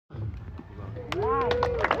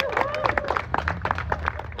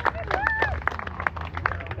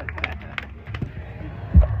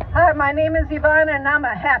My name is Yvonne, and I'm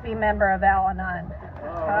a happy member of Al-Anon.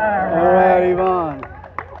 All right, Yvonne.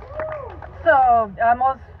 So,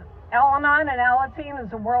 Al-Anon and Alateen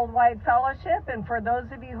is a worldwide fellowship, and for those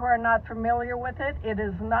of you who are not familiar with it, it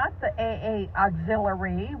is not the AA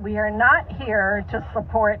auxiliary. We are not here to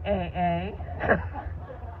support AA,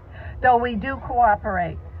 though we do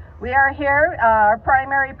cooperate. We are here, our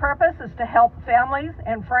primary purpose is to help families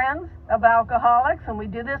and friends of alcoholics, and we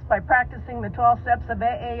do this by practicing the 12 steps of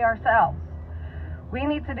AA ourselves. We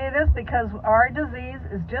need to do this because our disease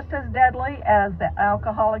is just as deadly as the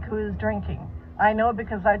alcoholic who is drinking. I know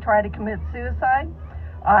because I tried to commit suicide.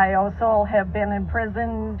 I also have been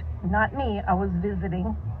imprisoned, not me, I was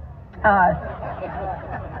visiting,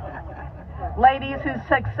 ladies who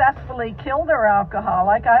successfully killed their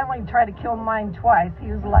alcoholic. I only tried to kill mine twice.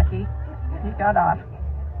 He was lucky. He got off.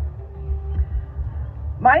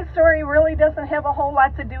 My story really doesn't have a whole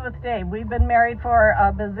lot to do with Dave. We've been married for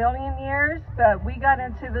a bazillion years, but we got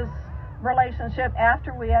into this relationship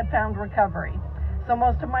after we had found recovery. So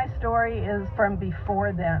most of my story is from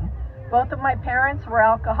before then. Both of my parents were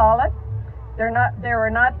alcoholic. They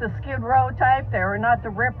were not the Skid Row type. They were not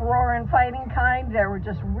the rip-roaring fighting kind. They were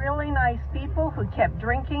just really nice people who kept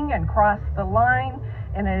drinking and crossed the line,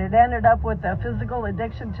 and it had ended up with a physical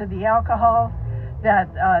addiction to the alcohol that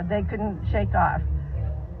they couldn't shake off.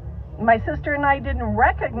 My sister and I didn't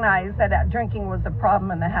recognize that drinking was a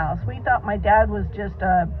problem in the house. We thought my dad was just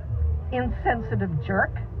an insensitive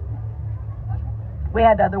jerk. We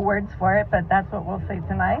had other words for it, but that's what we'll say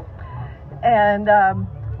tonight. And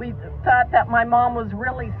we thought that my mom was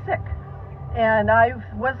really sick. And I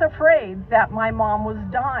was afraid that my mom was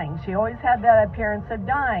dying. She always had that appearance of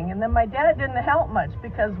dying. And then my dad didn't help much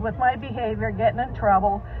because with my behavior, getting in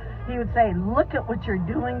trouble, he would say, "Look at what you're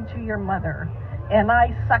doing to your mother." And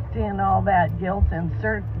I sucked in all that guilt, and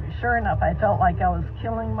sure enough, I felt like I was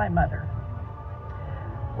killing my mother.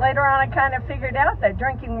 Later on, I kind of figured out that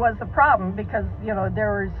drinking was the problem because, you know,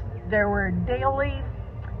 there were daily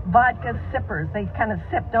vodka sippers. They kind of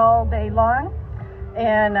sipped all day long,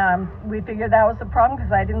 and we figured that was the problem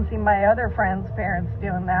because I didn't see my other friends' parents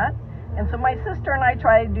doing that. And so my sister and I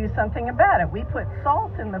tried to do something about it. We put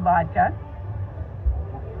salt in the vodka.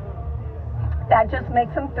 That just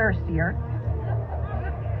makes them thirstier.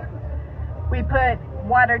 We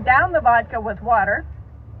watered down the vodka with water.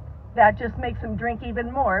 That just makes them drink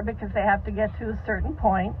even more because they have to get to a certain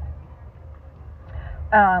point.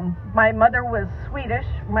 My mother was Swedish.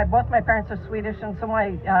 Both my parents are Swedish, and so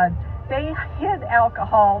they hid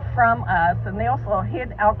alcohol from us, and they also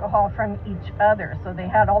hid alcohol from each other. So they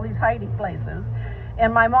had all these hiding places.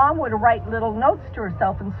 And my mom would write little notes to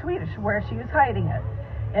herself in Swedish where she was hiding it.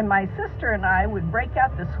 And my sister and I would break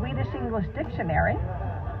out the Swedish-English dictionary,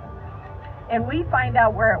 and we'd find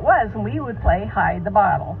out where it was, and we would play hide the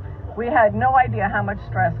bottle. We had no idea how much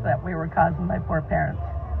stress that we were causing my poor parents.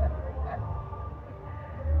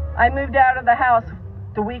 I moved out of the house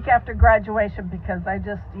the week after graduation because I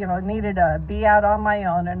just, needed to be out on my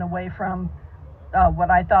own and away from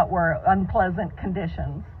what I thought were unpleasant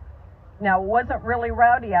conditions. Now, it wasn't really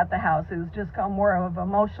rowdy at the house. It was just more of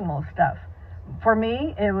emotional stuff. For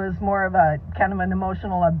me, it was more of a kind of an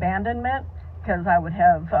emotional abandonment because I would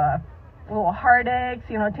have little heartaches.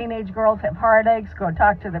 Teenage girls have heartaches, go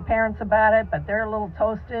talk to their parents about it, but they're a little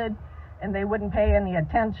toasted and they wouldn't pay any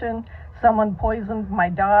attention. Someone poisoned my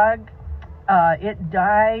dog. It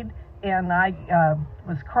died, and I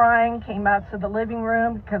was crying, came out to the living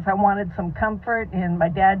room because I wanted some comfort, and my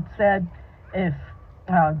dad said,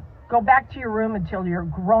 go back to your room until you're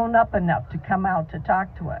grown up enough to come out to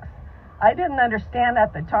talk to us. I didn't understand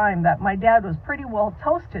at the time that my dad was pretty well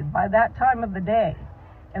toasted by that time of the day.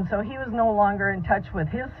 And so he was no longer in touch with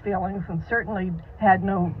his feelings and certainly had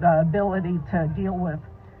no ability to deal with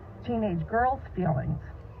teenage girls' feelings.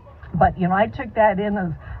 But, I took that in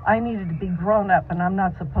as I needed to be grown up and I'm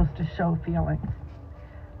not supposed to show feelings.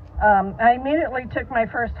 I immediately took my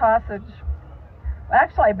first hostage.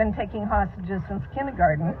 Actually, I've been taking hostages since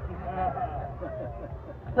kindergarten.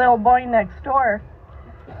 Little boy next door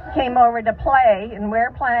came over to play, and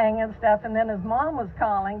we're playing and stuff, and then his mom was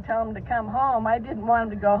calling, telling him to come home. I didn't want him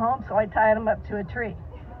to go home, so I tied him up to a tree.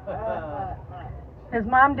 His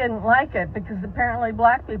mom didn't like it because apparently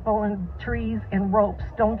black people and trees and ropes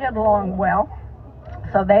don't get along well,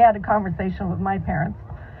 so they had a conversation with my parents.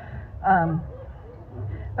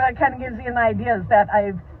 But it kind of gives you an idea is that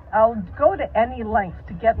I'll go to any lengths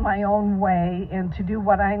to get my own way and to do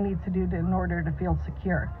what I need to do in order to feel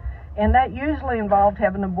secure. And that usually involved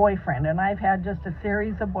having a boyfriend, and I've had just a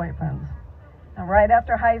series of boyfriends. And right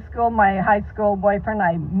after high school, my high school boyfriend,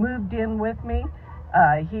 I moved in with me,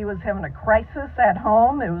 He was having a crisis at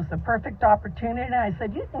home. It was the perfect opportunity. I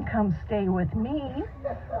said, you can come stay with me.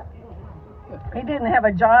 He didn't have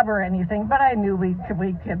a job or anything, but I knew we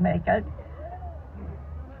could make it.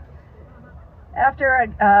 After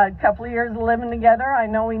a couple of years of living together, I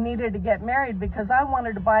know we needed to get married because I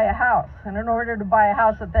wanted to buy a house. And in order to buy a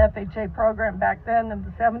house at the FHA program back then in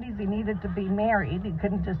the 70s, he needed to be married. He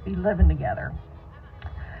couldn't just be living together.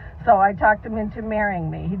 So I talked him into marrying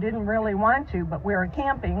me. He didn't really want to, but we were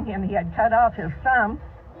camping, and he had cut off his thumb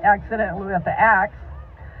accidentally with the axe.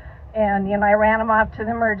 And, I ran him off to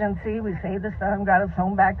the emergency. We saved his thumb, got his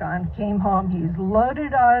home back on, came home. He's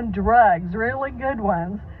loaded on drugs, really good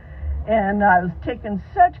ones. And I was taking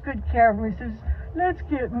such good care of him. He says, let's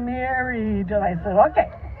get married. And I said, okay,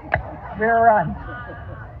 we're on.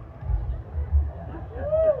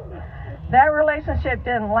 That relationship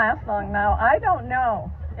didn't last long. Now, I don't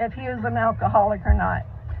know if he was an alcoholic or not,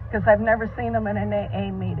 because I've never seen him in an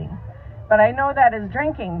AA meeting. But I know that his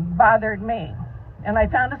drinking bothered me. And I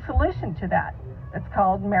found a solution to that. It's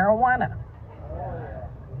called marijuana.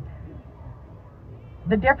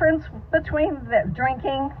 The difference between the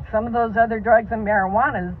drinking some of those other drugs and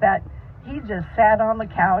marijuana is that he just sat on the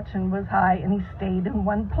couch and was high, and he stayed in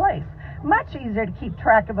one place. Much easier to keep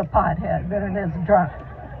track of a pothead than it is drunk.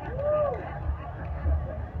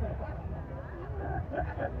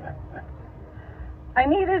 I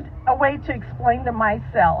needed a way to explain to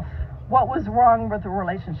myself what was wrong with the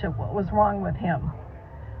relationship, what was wrong with him.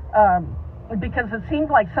 Because it seemed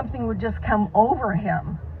like something would just come over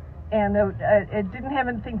him. And it didn't have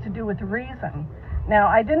anything to do with reason. Now,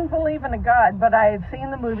 I didn't believe in a God, but I had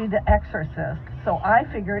seen the movie The Exorcist, so I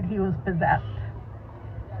figured he was possessed.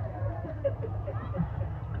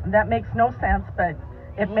 That makes no sense, but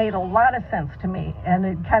it made a lot of sense to me, and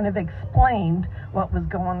it kind of explained what was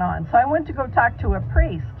going on. So I went to go talk to a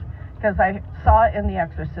priest, because I saw in The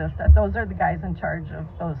Exorcist that those are the guys in charge of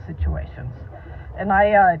those situations. And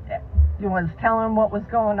I was telling him what was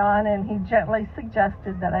going on, and he gently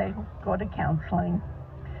suggested that I go to counseling,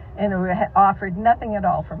 and it offered nothing at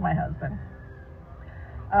all for my husband.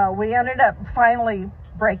 We ended up finally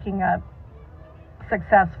breaking up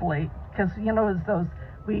successfully, because it was those,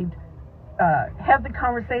 we'd have the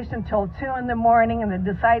conversation till 2 in the morning, and then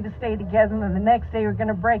decide to stay together, and then the next day we're going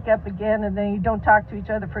to break up again, and then you don't talk to each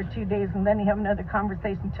other for 2 days, and then you have another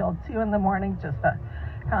conversation till 2 in the morning, just a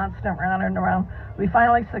constant round and around. We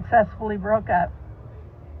finally successfully broke up,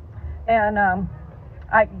 and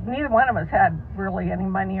neither one of us had really any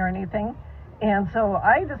money or anything, and so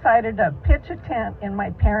I decided to pitch a tent in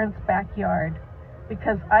my parents' backyard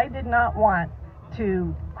because I did not want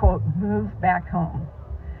to, quote, move back home.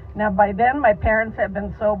 Now, by then, my parents had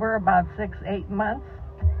been sober about 6-8 months,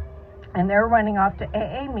 and they were running off to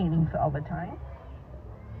AA meetings all the time.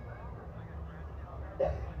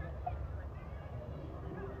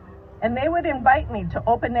 And they would invite me to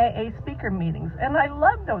open AA speaker meetings. And I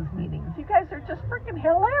loved those meetings. You guys are just freaking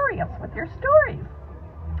hilarious with your stories.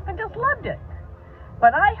 I just loved it.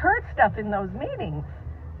 But I heard stuff in those meetings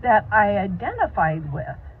that I identified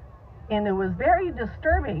with. And it was very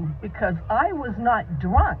disturbing because I was not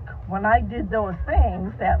drunk when I did those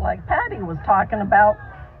things that, like Patty was talking about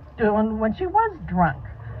doing when she was drunk.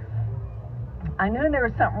 I knew there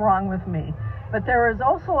was something wrong with me. But there was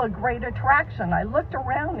also a great attraction. I looked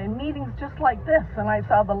around in meetings just like this, and I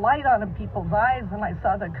saw the light on in people's eyes, and I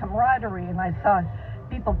saw the camaraderie, and I saw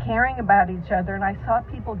people caring about each other, and I saw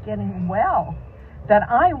people getting well, that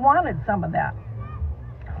I wanted some of that.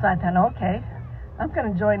 So I thought, okay, I'm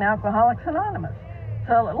going to join Alcoholics Anonymous.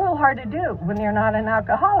 So a little hard to do when you're not an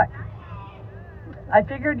alcoholic. I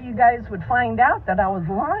figured you guys would find out that I was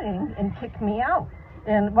lying and kick me out.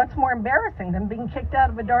 And what's more embarrassing than being kicked out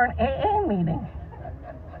of a darn AA meeting?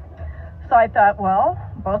 So I thought, well,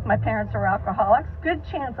 both my parents are alcoholics. Good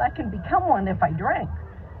chance I can become one if I drink.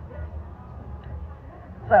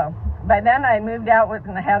 So by then I moved out with,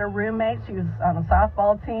 and I had a roommate. She was on a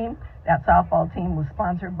softball team. That softball team was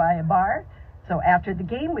sponsored by a bar. So after the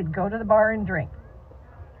game, we'd go to the bar and drink.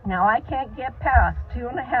 Now I can't get past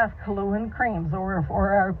 2.5 Kahlua and creams over a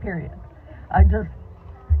 4-hour period.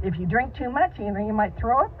 If you drink too much, you might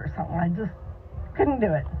throw up or something. I just couldn't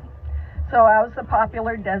do it. So I was the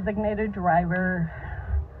popular designated driver,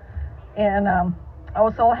 and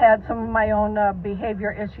also had some of my own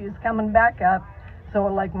behavior issues coming back up. So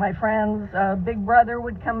like my friend's big brother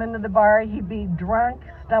would come into the bar, he'd be drunk,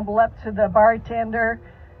 stumble up to the bartender,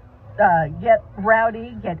 get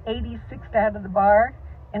rowdy, get 86'd out of the bar,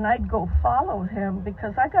 and I'd go follow him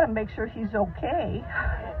because I got to make sure he's okay.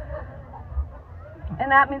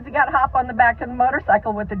 And that means you got to hop on the back of the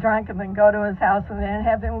motorcycle with the drunk and then go to his house and then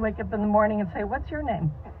have him wake up in the morning and say, "What's your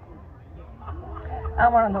name?"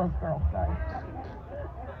 I'm one of those girls, sorry.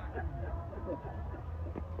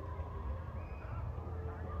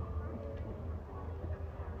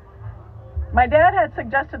 My dad had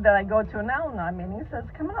suggested that I go to an Al-Anon meeting. He says,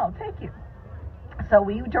 "Come on, I'll take you." So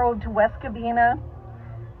we drove to West Covina,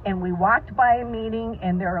 and we walked by a meeting,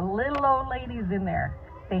 and there are little old ladies in there.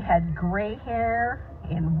 They had gray hair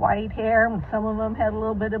and white hair, and some of them had a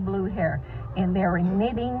little bit of blue hair, and they were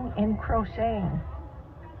knitting and crocheting.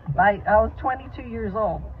 I was 22 years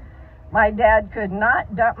old. My dad could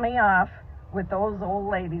not dump me off with those old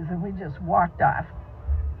ladies, and we just walked off.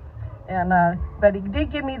 And but he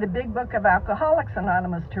did give me the big book of Alcoholics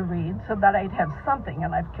Anonymous to read so that I'd have something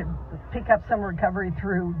and I could pick up some recovery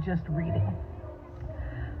through just reading.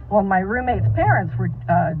 Well, my roommate's parents were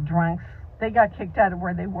drunks. They got kicked out of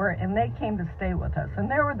where they were, and they came to stay with us. And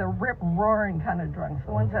they were the rip-roaring kind of drunks,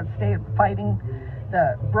 the ones that stayed fighting,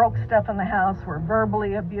 the broke stuff in the house, were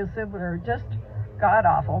verbally abusive, were just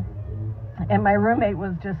god-awful. And my roommate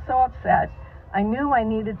was just so upset. I knew I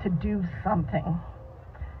needed to do something.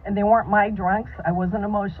 And they weren't my drunks. I wasn't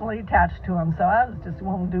emotionally attached to them, so I was just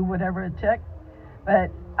willing to do whatever it took. But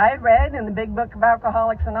I read in the big book of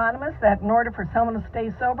Alcoholics Anonymous that in order for someone to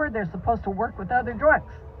stay sober, they're supposed to work with other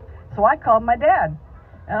drunks. So I called my dad,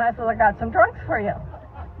 and I said, "I got some drunks for you."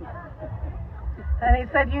 And he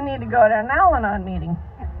said, "You need to go to an Al-Anon meeting."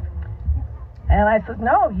 And I said,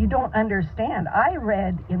 "No, you don't understand. I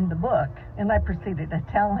read in the book." And I proceeded to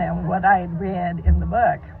tell him what I had read in the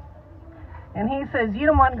book. And he says, "You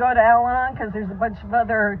don't want to go to Al-Anon because there's a bunch of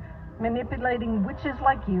other manipulating witches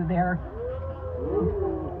like you there."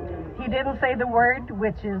 He didn't say the word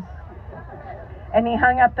witches. And he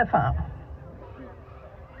hung up the phone.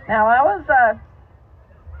 Now,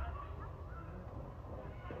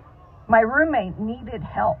 my roommate needed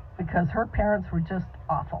help because her parents were just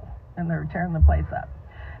awful and they were tearing the place up.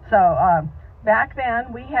 So back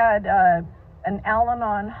then we had an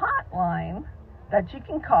Al-Anon hotline that you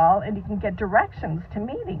can call and you can get directions to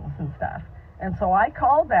meetings and stuff. And so I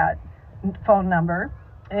called that phone number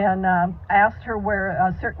and asked her where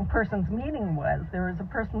a certain person's meeting was. There was a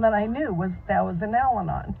person that I knew that was in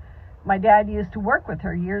Al-Anon. My dad used to work with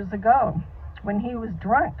her years ago. When he was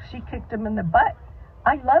drunk, she kicked him in the butt.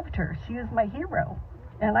 I loved her. She was my hero.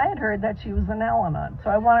 And I had heard that she was in Al-Anon, so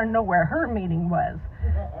I wanted to know where her meeting was.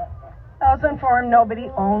 I was informed nobody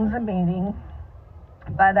owns a meeting,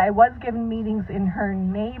 but I was given meetings in her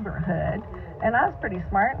neighborhood, and I was pretty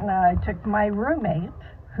smart, and I took my roommate,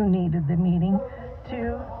 who needed the meeting,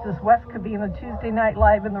 to this West Covina Tuesday Night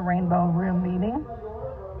Live in the Rainbow Room meeting.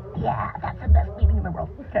 Yeah, that's the best meeting in the world.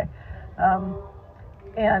 Okay.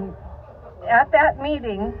 And at that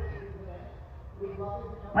meeting,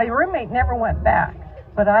 my roommate never went back,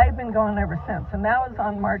 but I've been going ever since, and that was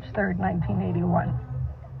on March 3rd, 1981.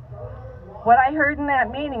 What I heard in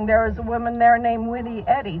that meeting, there was a woman there named Winnie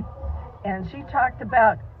Eddy, and she talked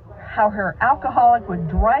about how her alcoholic would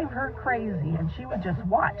drive her crazy, and she would just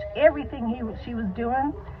watch everything she was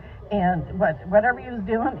doing, and whatever he was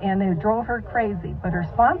doing, and it drove her crazy. But her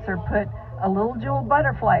sponsor put a little jewel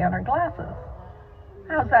butterfly on her glasses.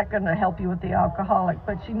 How's that going to help you with the alcoholic?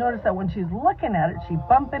 But she noticed that when she was looking at it, she'd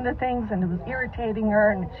bump into things, and it was irritating her,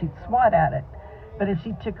 and she'd swat at it. But if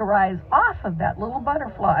she took her eyes off of that little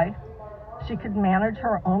butterfly, she could manage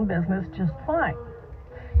her own business just fine.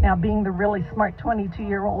 Now, being the really smart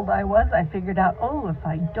 22-year-old I was, I figured out, if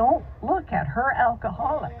I don't look at her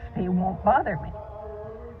alcoholics, they won't bother me.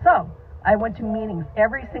 So I went to meetings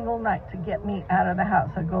every single night to get me out of the house.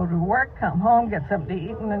 I'd go to work, come home, get something to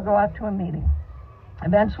eat, and then go out to a meeting.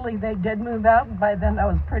 Eventually, they did move out, and by then I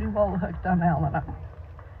was pretty well hooked on Al-Anon.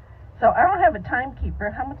 So I don't have a timekeeper.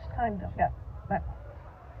 How much time do I got?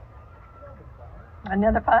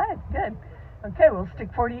 Another 5? Good. Okay, we'll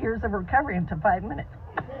stick 40 years of recovery into 5 minutes.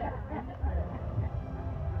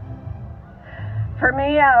 For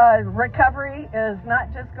me, recovery is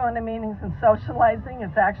not just going to meetings and socializing.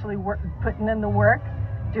 It's actually putting in the work,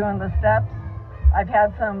 doing the steps. I've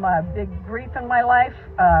had some big grief in my life,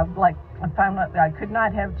 like I found out that I could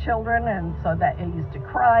not have children, and so that I used to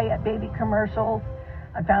cry at baby commercials.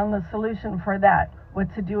 I found the solution for that.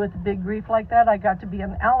 What to do with a big grief like that? I got to be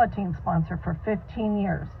an Al-Anon sponsor for 15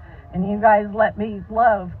 years. And you guys let me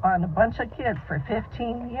love on a bunch of kids for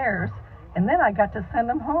 15 years, and then I got to send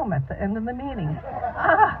them home at the end of the meeting.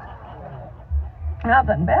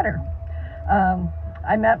 Nothing better.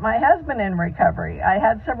 I met my husband in recovery. I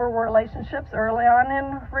had several relationships early on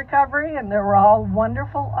in recovery, and they were all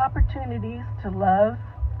wonderful opportunities to love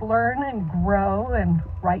learn and grow and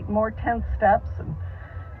write more 10 steps and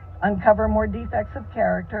uncover more defects of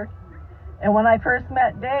character. And when I first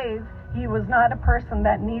met Dave, he was not a person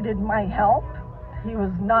that needed my help. He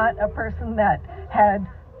was not a person that had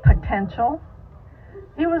potential.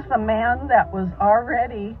 He was the man that was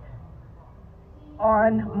already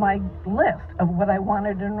on my list of what I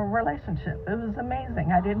wanted in a relationship. It was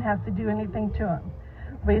amazing. I didn't have to do anything to him.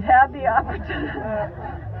 We've had the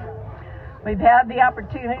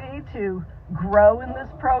opportunity to grow in this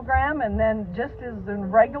program, and then just as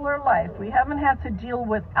in regular life, we haven't had to deal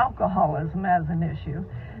with alcoholism as an issue,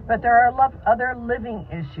 but there are other living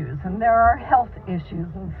issues, and there are health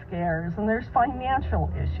issues and scares, and there's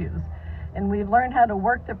financial issues. And we've learned how to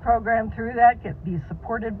work the program through that, be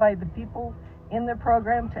supported by the people in the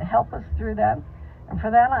program to help us through that. And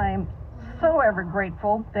for that, I am so ever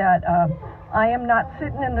grateful that I am not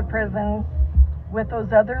sitting in the prison with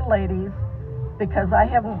those other ladies, because I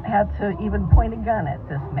haven't had to even point a gun at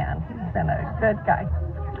this man. He's been a good guy.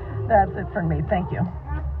 That's it for me. Thank you.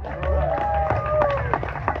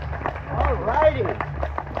 All righty.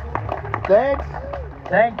 Thanks.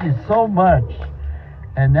 Thank you so much.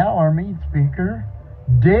 And now our main speaker,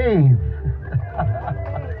 Dave.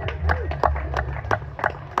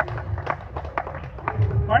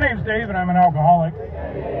 My name's Dave, and I'm an alcoholic.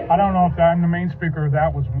 I don't know if I'm the main speaker or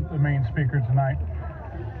that was the main speaker tonight.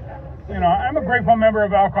 You know, I'm a grateful member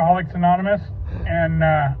of Alcoholics Anonymous, and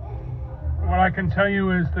what I can tell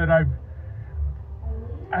you is that I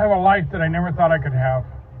have a life that I never thought I could have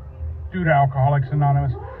due to Alcoholics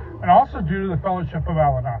Anonymous, and also due to the Fellowship of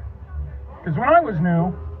Al-Anon. Because when I was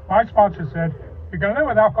new, my sponsor said, you're going to live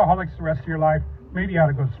with alcoholics the rest of your life, maybe you ought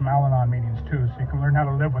to go to some Al-Anon meetings too, so you can learn how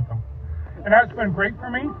to live with them. And that's been great for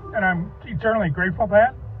me, and I'm eternally grateful for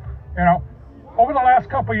that. You know, over the last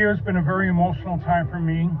couple of years, it's been a very emotional time for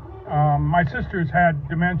me. My sister's had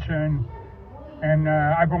dementia, and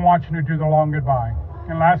I've been watching her do the long goodbye.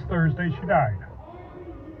 And last Thursday, she died.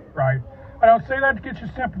 Right? I don't say that to get your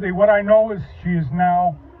sympathy. What I know is she is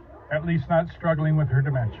now at least not struggling with her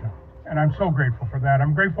dementia. And I'm so grateful for that.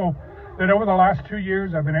 I'm grateful that over the last 2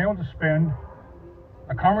 years, I've been able to spend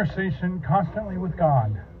a conversation constantly with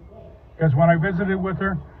God. Because when I visited with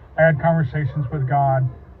her, I had conversations with God.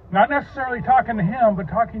 Not necessarily talking to him, but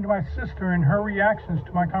talking to my sister and her reactions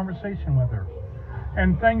to my conversation with her.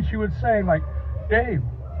 And things she would say like, Dave,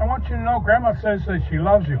 I want you to know Grandma says that she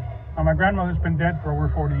loves you. Now, my grandmother's been dead for over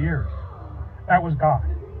 40 years. That was God,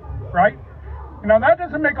 right? You know, that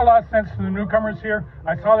doesn't make a lot of sense to the newcomers here.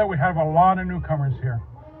 I saw that we have a lot of newcomers here.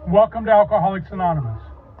 Welcome to Alcoholics Anonymous.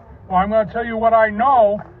 Well, I'm going to tell you what I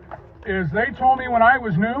know is they told me when I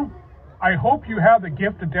was new, I hope you have the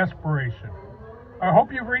gift of desperation. I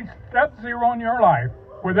hope you've reached step 0 in your life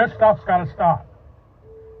where this stuff's got to stop.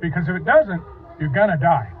 Because if it doesn't, you're going to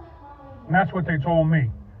die. And that's what they told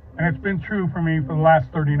me. And it's been true for me for the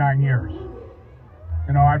last 39 years.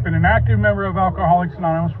 You know, I've been an active member of Alcoholics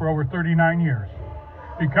Anonymous for over 39 years.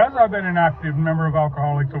 Because I've been an active member of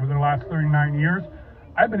Alcoholics over the last 39 years,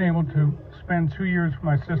 I've been able to spend 2 years with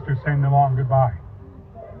my sister saying the long goodbye.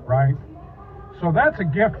 Right? So that's a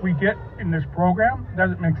gift we get in this program.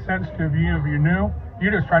 Doesn't make sense to you if you're new.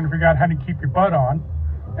 You're just trying to figure out how to keep your butt on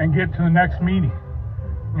and get to the next meeting.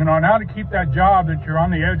 You know, and how to keep that job that you're on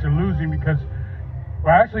the edge of losing because,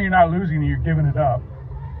 well, actually you're not losing it, you're giving it up.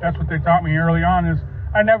 That's what they taught me early on is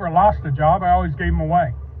I never lost a job, I always gave them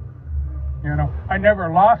away. You know, I never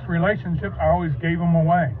lost relationships, I always gave them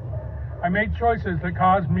away. I made choices that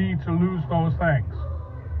caused me to lose those things.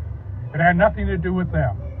 It had nothing to do with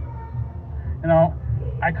them. You know,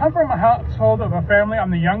 I come from a household of a family.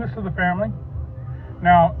 I'm the youngest of the family.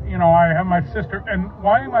 Now, you know, I have my sister. And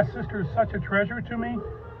why my sister is such a treasure to me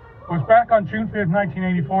was back on June 5th,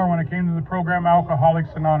 1984, when I came to the program Alcoholics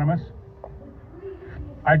Anonymous.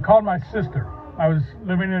 I called my sister. I was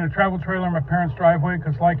living in a travel trailer in my parents' driveway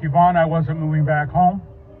because, like Yvonne, I wasn't moving back home.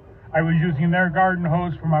 I was using their garden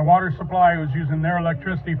hose for my water supply. I was using their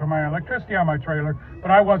electricity for my electricity on my trailer,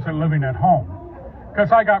 but I wasn't living at home.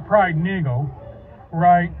 Because I got pride and ego,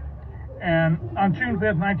 right? And on June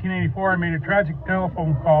 5th, 1984, I made a tragic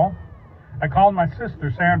telephone call. I called my sister,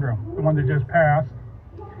 Sandra, the one that just passed.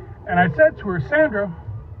 And I said to her, Sandra,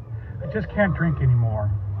 I just can't drink anymore.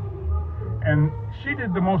 And she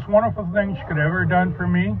did the most wonderful thing she could have ever done for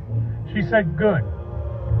me. She said, good.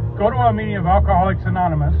 Go to a meeting of Alcoholics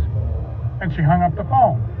Anonymous. And she hung up the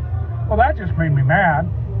phone. Well, that just made me mad.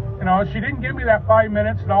 You know, she didn't give me that 5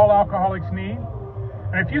 minutes that all alcoholics need.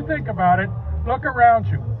 And if you think about it, look around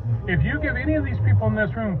you. If you give any of these people in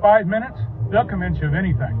this room 5 minutes, they'll convince you of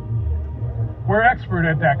anything. We're expert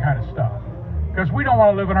at that kind of stuff. Because we don't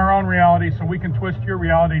want to live in our own reality, so we can twist your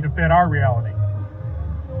reality to fit our reality.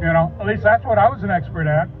 You know, at least that's what I was an expert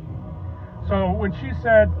at. So when she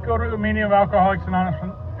said, go to the meeting of Alcoholics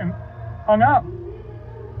Anonymous, and hung up,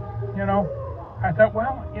 you know, I thought,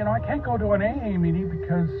 well, you know, I can't go to an AA meeting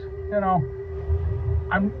because, you know,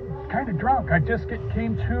 I'm kind of drunk. I just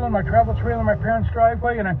came to in my travel trailer in my parents'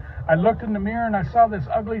 driveway, and I looked in the mirror and I saw this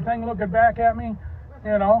ugly thing looking back at me,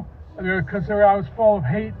 you know, because I was full of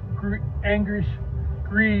hate, anguish,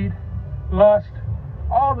 greed, lust,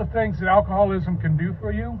 all the things that alcoholism can do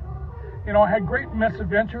for you. You know, I had great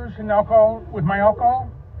misadventures in alcohol with my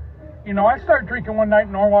alcohol. You know, I started drinking one night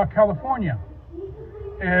in Norwalk, California,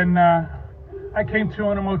 and I came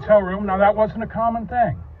to in a motel room. Now, that wasn't a common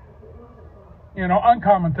thing. You know,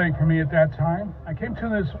 uncommon thing for me at that time. I came to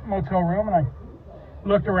this motel room and I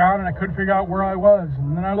looked around and I couldn't figure out where I was.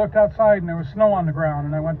 And then I looked outside and there was snow on the ground.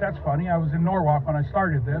 And I went, that's funny. I was in Norwalk when I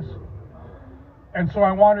started this. And so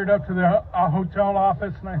I wandered up to the hotel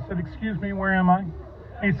office and I said, excuse me, where am I?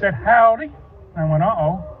 And he said, howdy. And I went,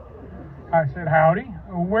 uh-oh. I said, howdy.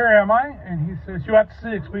 Where am I? And he says, you at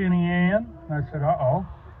 6B in the Inn. And I said, uh-oh.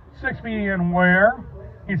 6B in where?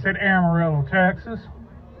 He said, Amarillo, Texas.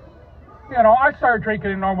 You know, I started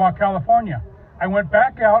drinking in Norwalk, California. I went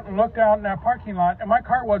back out and looked out in that parking lot, and my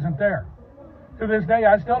car wasn't there. To this day,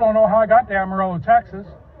 I still don't know how I got to Amarillo, Texas,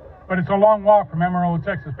 but it's a long walk from Amarillo,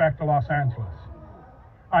 Texas back to Los Angeles.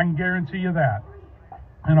 I can guarantee you that.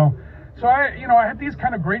 You know, so I had these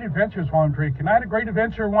kind of great adventures while I'm drinking. I had a great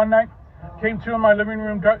adventure one night, came to in my living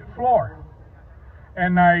room floor,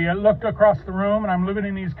 and I looked across the room, and I'm living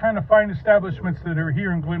in these kind of fine establishments that are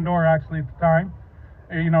here in Glendora, actually, at the time.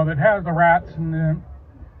 You know, that has the rats and the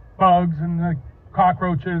bugs and the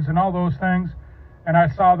cockroaches and all those things. And I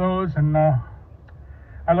saw those, and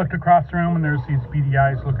I looked across the room, and there's these beady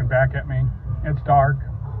eyes looking back at me. It's dark.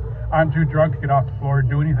 I'm too drunk to get off the floor and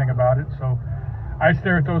do anything about it. So I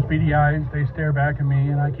stare at those beady eyes. They stare back at me,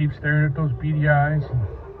 and I keep staring at those beady eyes. And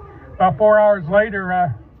about 4 hours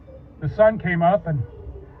later, the sun came up, and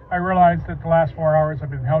I realized that the last 4 hours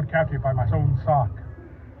I've been held captive by my own sock,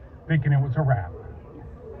 thinking it was a rat.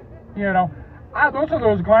 You know, those are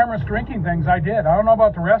those glamorous drinking things I did. I don't know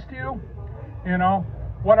about the rest of you. You know,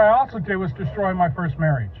 what I also did was destroy my first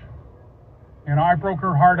marriage. You know, I broke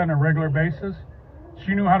her heart on a regular basis.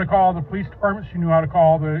 She knew how to call the police department. She knew how to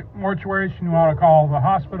call the mortuary. She knew how to call the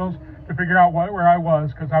hospitals to figure out where I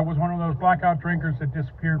was, because I was one of those blackout drinkers that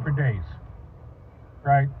disappeared for days.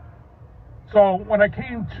 Right? So when I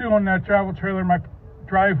came to in that travel trailer in my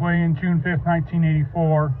driveway in June 5th,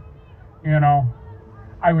 1984, you know,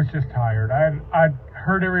 I was just tired. I'd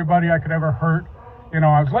hurt everybody I could ever hurt. You know,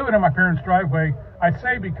 I was living in my parents' driveway. I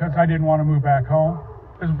say because I didn't want to move back home.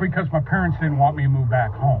 It was because my parents didn't want me to move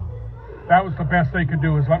back home. That was the best they could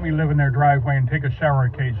do, is let me live in their driveway and take a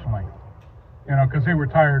shower occasionally. You know, because they were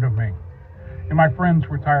tired of me. And my friends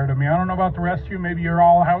were tired of me. I don't know about the rest of you. Maybe you're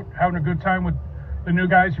all out having a good time with the new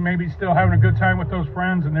guys. You may be still having a good time with those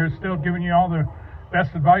friends, and they're still giving you all the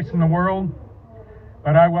best advice in the world.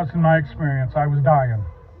 But I wasn't my experience. I was dying.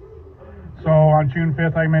 So on June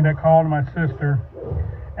 5th, I made a call to my sister,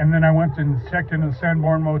 and then I went and checked into the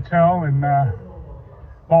Sanborn Motel in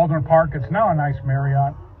Baldwin Park. It's now a nice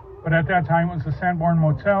Marriott, but at that time it was the Sanborn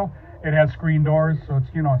Motel. It had screen doors, so it's,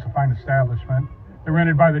 you know, it's a fine establishment. They're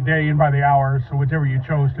rented by the day and by the hour, so whichever you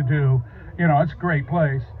chose to do, you know, it's a great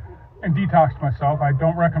place. And detoxed myself. I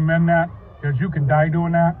don't recommend that, because you can die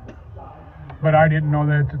doing that. But I didn't know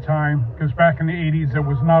that at the time, because back in the 80s, there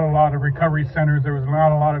was not a lot of recovery centers. There was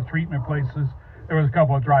not a lot of treatment places. There was a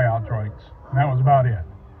couple of dry out joints, and that was about it.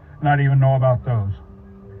 Not even know about those.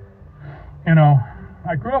 You know,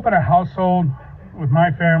 I grew up in a household with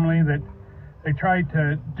my family that they tried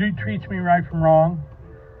to teach me right from wrong,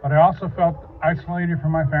 but I also felt isolated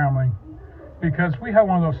from my family, because we had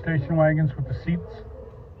one of those station wagons with the seats.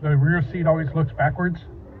 The rear seat always looks backwards.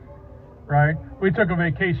 Right? We took a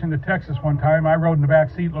vacation to Texas one time. I rode in the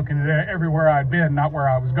back seat looking at everywhere I'd been, not where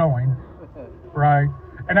I was going. Right?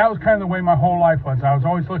 And that was kind of the way my whole life was. I was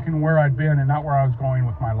always looking where I'd been and not where I was going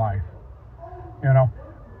with my life. You know?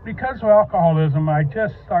 Because of alcoholism, I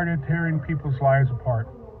just started tearing people's lives apart.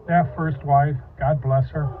 That first wife, God bless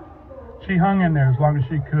her, she hung in there as long as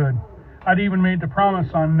she could. I'd even made the promise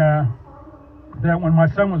on that when my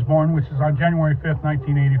son was born, which is on January 5th,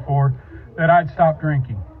 1984, that I'd stop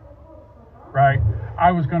drinking. Right?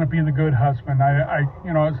 I was going to be the good husband.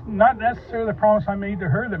 You know, it's not necessarily the promise I made to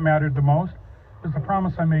her that mattered the most. It's the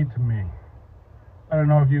promise I made to me. I don't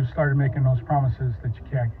know if you've started making those promises that you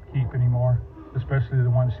can't keep anymore, especially the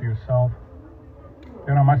ones to yourself.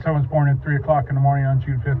 You know, my son was born at 3 o'clock in the morning on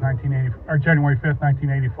January 5th,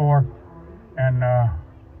 1984, And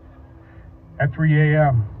at 3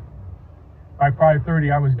 a.m., by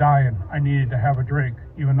 5:30, I was dying. I needed to have a drink,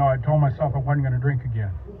 even though I told myself I wasn't going to drink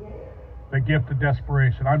again. The gift of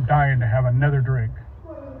desperation. I'm dying to have another drink,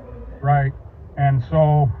 right? And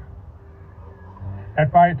so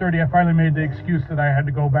at 5:30, I finally made the excuse that I had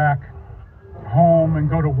to go back home and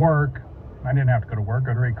go to work. I didn't have to go to work.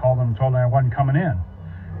 I'd already called them and told them I wasn't coming in.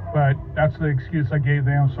 But that's the excuse I gave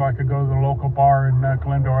them so I could go to the local bar in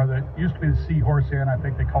Glendora that used to be the Seahorse Inn. I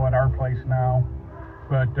think they call it Our Place now.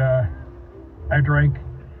 But I drank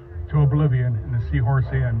to oblivion in the Seahorse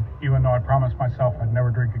Inn, even though I promised myself I'd never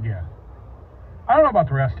drink again. I don't know about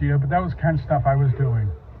the rest of you, but that was the kind of stuff I was doing.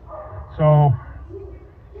 So,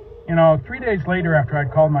 3 days later after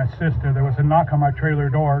I'd called my sister, there was a knock on my trailer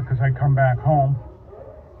door because I'd come back home.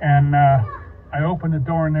 And I opened the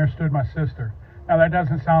door and there stood my sister. Now that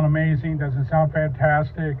doesn't sound amazing, doesn't sound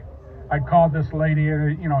fantastic. I called this lady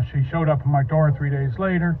and, she showed up at my door 3 days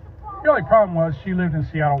later. The only problem was she lived in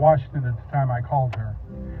Seattle, Washington at the time I called her.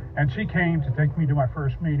 And she came to take me to my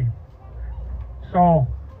first meeting. So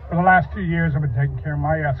for the last 2 years, I've been taking care of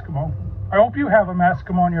my Eskimo. I hope you have an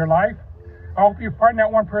Eskimo in your life. I hope you find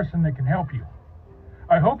that one person that can help you.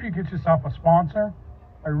 I hope you get yourself a sponsor.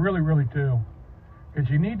 I really, really do. Because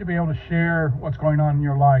you need to be able to share what's going on in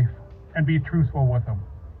your life and be truthful with them.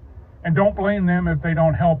 And don't blame them if they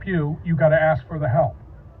don't help you. You got to ask for the help.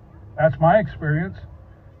 That's my experience.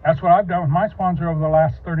 That's what I've done with my sponsor over the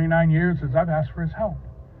last 39 years is I've asked for his help.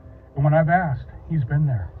 And when I've asked, he's been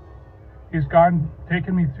there. He's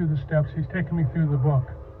taken me through the steps. He's taken me through the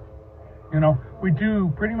book. We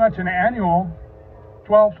do pretty much an annual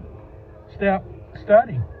 12-step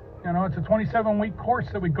study. It's a 27-week course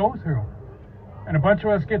that we go through. And a bunch of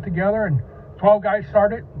us get together and 12 guys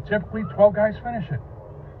start it. Typically 12 guys finish it.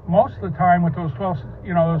 Most of the time with those 12,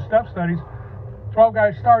 those step studies, 12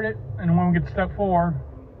 guys start it, and when we get to step 4,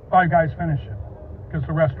 5 guys finish it because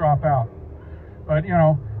the rest drop out. But,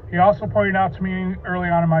 he also pointed out to me early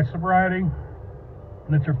on in my sobriety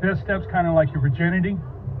that your 5th step's kind of like your virginity.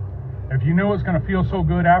 If you knew it was going to feel so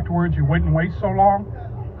good afterwards, you wouldn't wait so long.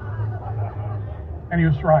 And he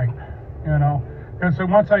was right, Because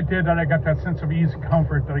once I did that, I got that sense of ease and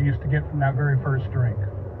comfort that I used to get from that very first drink.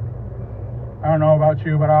 I don't know about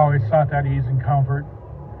you, but I always sought that ease and comfort.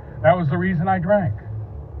 That was the reason I drank.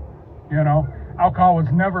 Alcohol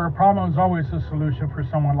was never a problem. It was always a solution for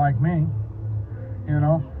someone like me.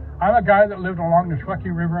 I'm a guy that lived along the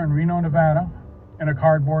Truckee River in Reno, Nevada in a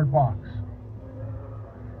cardboard box.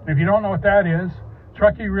 And if you don't know what that is,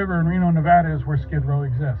 Truckee River in Reno, Nevada is where Skid Row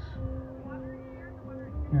exists.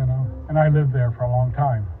 And I lived there for a long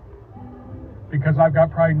time. Because I've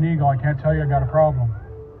got pride and ego, I can't tell you I got a problem.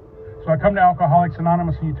 So I come to Alcoholics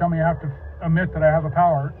Anonymous and you tell me I have to admit that I have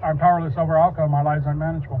I'm powerless over alcohol, my lives are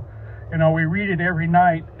unmanageable. We read it every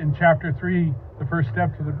night in chapter 3, the first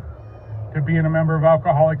step to being a member of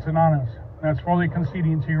Alcoholics Anonymous. And that's fully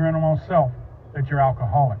conceding to your innermost self that you're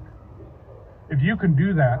alcoholic. If you can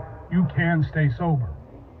do that, you can stay sober.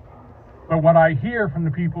 But what I hear from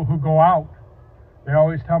the people who go out, they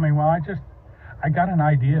always tell me, well, I got an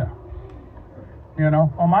idea.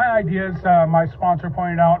 Well, my idea is, my sponsor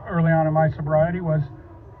pointed out early on in my sobriety was,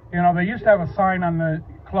 they used to have a sign on the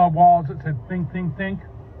club walls that said, think, think, think.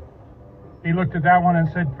 He looked at that one and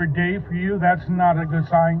said, for Dave, for you, that's not a good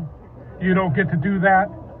sign. You don't get to do that.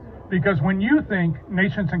 Because when you think,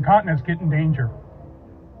 nations and continents get in danger.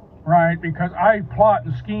 Right? Because I plot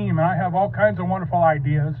and scheme and I have all kinds of wonderful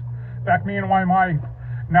ideas. In fact, me and my wife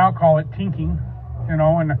now call it tinking. And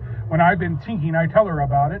when I've been tinking, I tell her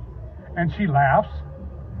about it. And she laughs.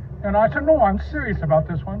 And I said, no, I'm serious about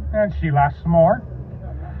this one. And she laughs some more.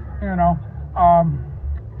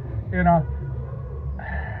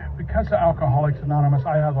 Because of Alcoholics Anonymous,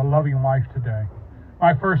 I have a loving wife today.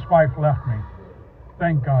 My first wife left me.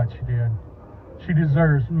 Thank God she did. She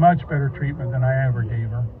deserves much better treatment than I ever gave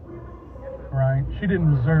her. Right? She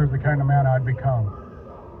didn't deserve the kind of man I'd become.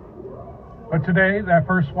 But today, that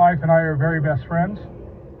first wife and I are very best friends.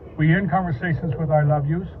 We end conversations with I love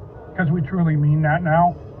yous, because we truly mean that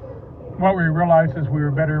now. What we realized is we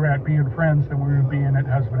were better at being friends than we were being at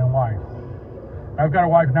husband and wife. I've got a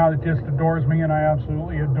wife now that just adores me, and I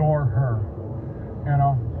absolutely adore her.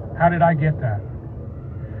 How did I get that?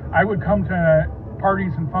 I would come to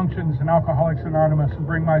parties and functions in Alcoholics Anonymous and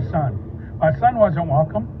bring my son. My son wasn't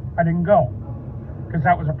welcome. I didn't go, because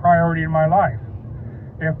that was a priority in my life.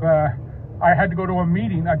 If I had to go to a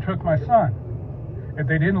meeting, I took my son. If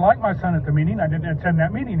they didn't like my son at the meeting, I didn't attend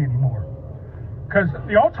that meeting anymore. Because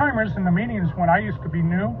the old-timers in the meetings when I used to be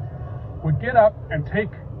new would get up and take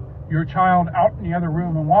your child out in the other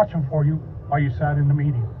room and watch him for you while you sat in the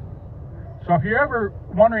meeting. So if you're ever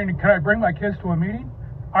wondering, can I bring my kids to a meeting?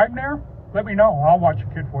 I'm there. Let me know. I'll watch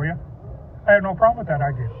a kid for you. I have no problem with that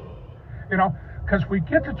idea. You know, because we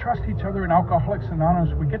get to trust each other in Alcoholics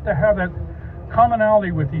Anonymous. We get to have that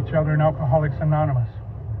commonality with each other in Alcoholics Anonymous.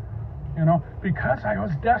 You know, because I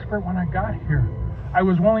was desperate when I got here. I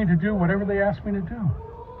was willing to do whatever they asked me to do.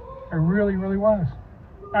 I really, really was.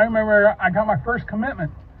 I remember I got my first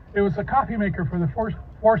commitment. It was a coffee maker for the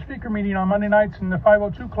four speaker meeting on Monday nights in the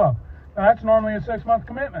 502 Club. Now that's normally a 6-month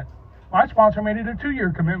commitment. My sponsor made it a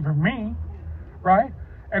 2-year commitment for me, right?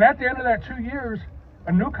 And at the end of that 2 years,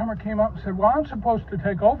 a newcomer came up and said, well, I'm supposed to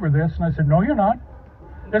take over this. And I said, no, you're not.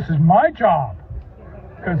 This is my job.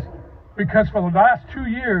 Because for the last 2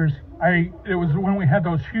 years, it was when we had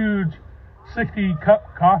those huge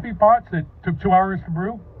 60-cup coffee pots that took 2 hours to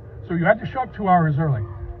brew. So you had to show up 2 hours early.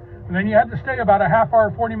 And then you had to stay about a half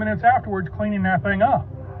hour, 40 minutes afterwards cleaning that thing up.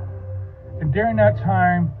 And during that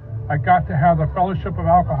time, I got to have the Fellowship of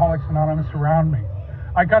Alcoholics Anonymous around me.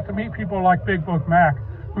 I got to meet people like Big Book Mac,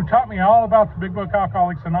 who taught me all about the Big Book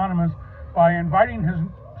Alcoholics Anonymous by inviting his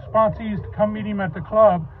sponsees to come meet him at the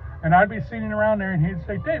club. And I'd be sitting around there and he'd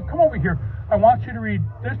say, Dave, come over here. I want you to read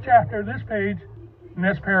this chapter, this page, and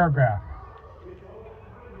this paragraph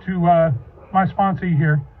to my sponsee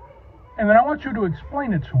here. And then I want you to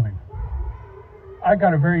explain it to him. I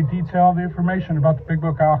got a very detailed information about the Big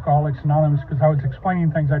Book Alcoholics Anonymous because I was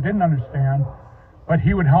explaining things I didn't understand, but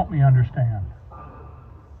he would help me understand.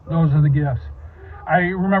 Those are the gifts.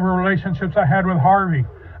 I remember relationships I had with Harvey.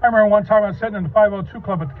 I remember one time I was sitting in the 502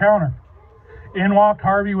 Club at the counter. In walked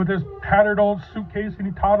Harvey with his tattered old suitcase, and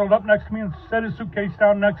he toddled up next to me and set his suitcase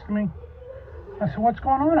down next to me. I said, what's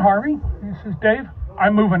going on, Harvey? He says, Dave,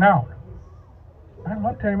 I'm moving out. I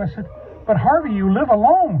looked at him, I said, but Harvey, you live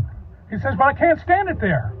alone. He says, but I can't stand it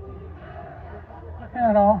there.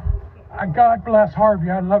 You know, God bless Harvey.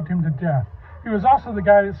 I loved him to death. He was also the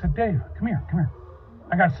guy that said, Dave, come here.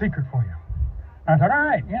 I got a secret for you. I thought, all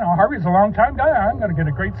right, you know, Harvey's a long-time guy. I'm going to get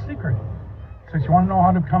a great secret. He says, you want to know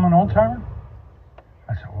how to become an old-timer?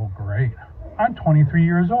 I said, oh, great. I'm 23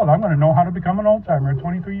 years old. I'm going to know how to become an old-timer at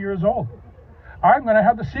 23 years old. I'm going to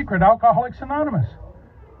have the secret, Alcoholics Anonymous.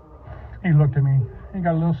 He looked at me. He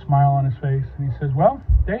got a little smile on his face, and he says, well,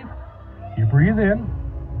 Dave, you breathe in,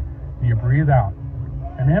 and you breathe out.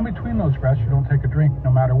 And in between those breaths, you don't take a drink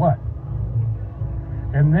no matter what.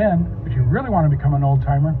 And then, if you really want to become an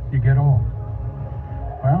old-timer, you get old.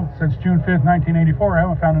 Well, since June 5th, 1984, I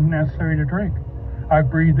haven't found it necessary to drink. I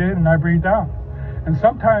breathe in and I breathe out. And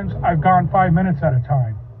sometimes I've gone 5 minutes at a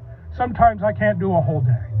time. Sometimes I can't do a whole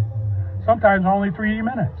day. Sometimes only 3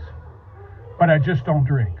 minutes. But I just don't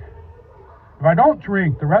drink. If I don't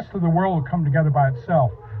drink, the rest of the world will come together by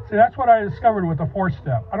itself. See, that's what I discovered with the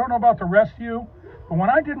 4-step. I don't know about the rest of you, but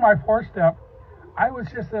when I did my 4-step, I was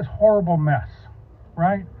just this horrible mess,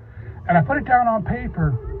 right? And I put it down on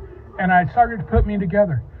paper, and I started to put me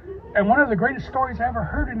together. And one of the greatest stories I ever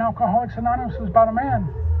heard in Alcoholics Anonymous was about a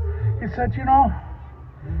man. He said, you know,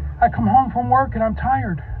 I come home from work and I'm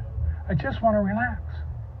tired. I just want to relax.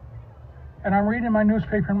 And I'm reading my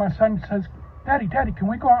newspaper, and my son says, Daddy, can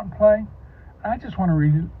we go out and play? I just want to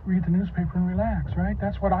read the newspaper and relax, right?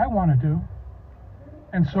 That's what I want to do.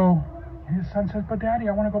 And so his son says, but Daddy,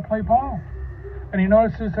 I want to go play ball. And he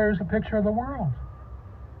notices there's a picture of the world.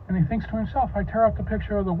 And he thinks to himself, I tear out the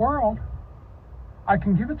picture of the world, I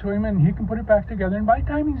can give it to him and he can put it back together. And by the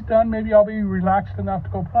time he's done, maybe I'll be relaxed enough to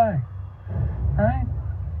go play. Right?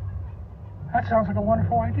 That sounds like a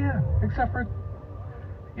wonderful idea. Except for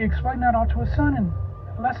he explained that all to his son, and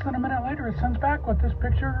less than a minute later, his son's back with this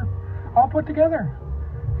picture all put together.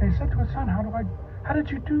 And he said to his son,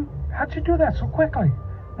 how'd you do that so quickly?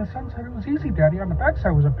 And his son said, it was easy, Daddy. On the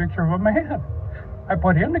backside was a picture of a man. I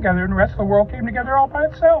put him together, and the rest of the world came together all by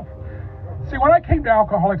itself. See, when I came to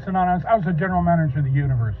Alcoholics Anonymous, I was the general manager of the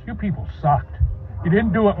universe. You people sucked. You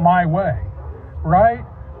didn't do it my way, right?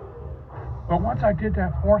 But once I did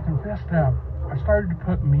that 4th and 5th step, I started to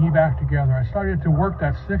put me back together. I started to work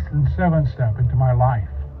that 6th and 7th step into my life.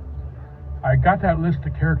 I got that list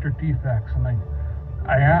of character defects, and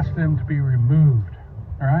I asked them to be removed,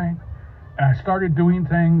 all right? And I started doing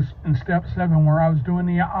things in step 7 where I was doing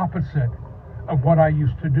the opposite of what I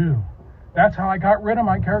used to do. That's how I got rid of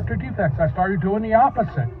my character defects. I started doing the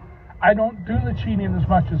opposite. I don't do the cheating as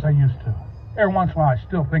much as I used to. Every once in a while, I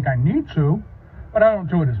still think I need to, but I don't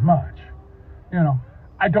do it as much. You know,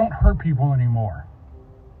 I don't hurt people anymore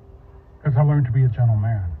because I learned to be a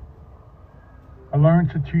gentleman. I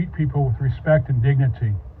learned to treat people with respect and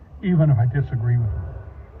dignity, even if I disagree with them,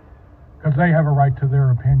 because they have a right to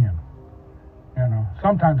their opinion. You know,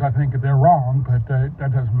 sometimes I think that they're wrong, but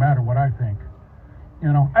that doesn't matter what I think.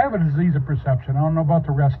 You know, I have a disease of perception. I don't know about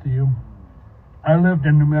the rest of you. I lived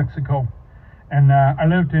in New Mexico, and I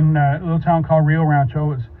lived in a little town called Rio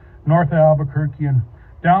Rancho. It was north of Albuquerque, and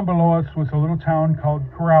down below us was a little town called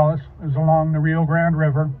Corrales. It was along the Rio Grande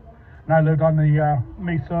River, and I lived on the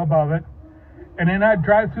mesa above it. And then I'd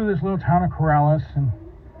drive through this little town of Corrales, and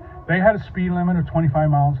they had a speed limit of 25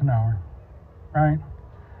 miles an hour, right?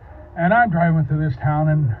 And I'm driving through this town,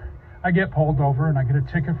 and I get pulled over, and I get a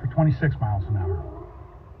ticket for 26 miles an hour.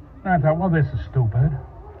 And I thought, well, this is stupid.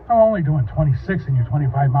 I'm only doing 26 in your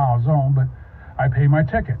 25-mile zone, but I pay my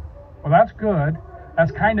ticket. Well, that's good.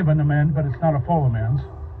 That's kind of an amend, but it's not a full amends.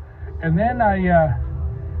 And then I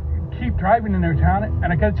keep driving in their town,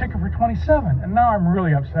 and I get a ticket for 27. And now I'm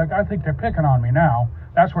really upset. I think they're picking on me now.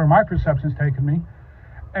 That's where my perception's taken me.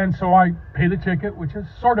 And so I pay the ticket, which is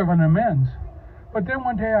sort of an amends. But then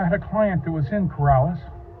one day I had a client that was in Corrales,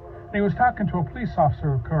 and he was talking to a police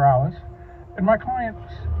officer of Corrales. And my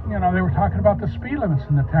clients, you know, they were talking about the speed limits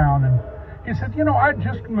in the town. And he said, you know, I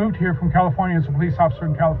just moved here from California as a police officer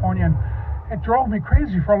in California, and it drove me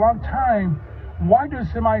crazy for a long time. Why does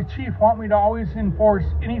my chief want me to always enforce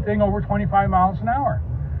anything over 25 miles an hour?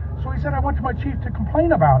 So he said, I went to my chief to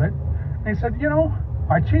complain about it. And he said, you know,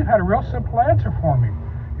 my chief had a real simple answer for me.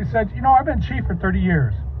 He said, you know, I've been chief for 30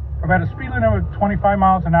 years. I've had a speed limit of 25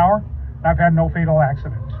 miles an hour, and I've had no fatal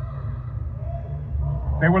accidents.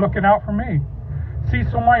 They were looking out for me. See,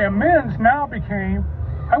 so my amends now became,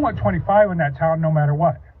 I went 25 in that town no matter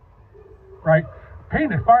what, right? Paying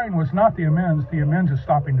the fine was not the amends. The amends is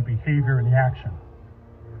stopping the behavior and the action.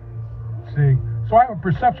 See, so I have a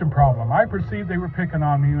perception problem. I perceived they were picking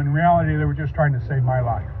on me, when in reality they were just trying to save my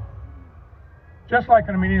life. Just like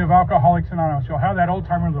in a meeting of Alcoholics Anonymous, you'll have that old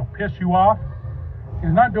timer that'll piss you off.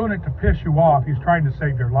 He's not doing it to piss you off. He's trying to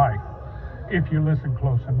save your life, if you listen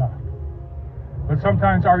close enough. But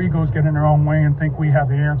sometimes our egos get in their own way and think we have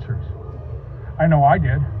the answers. I know I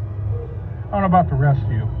did. I don't know about the rest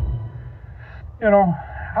of you. You know,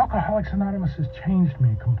 Alcoholics Anonymous has changed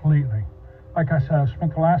me completely. Like I said, I've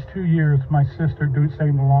spent the last 2 years with my sister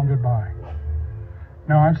saying the long goodbye.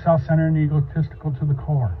 Now I'm self-centered and egotistical to the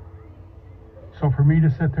core. So for me to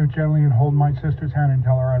sit there gently and hold my sister's hand and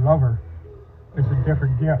tell her I love her is a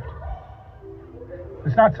different gift.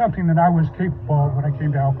 It's not something that I was capable of when I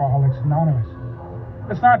came to Alcoholics Anonymous.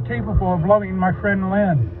 It's not capable of loving my friend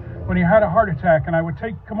Lynn when he had a heart attack, and I would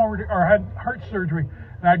come over to, or had heart surgery,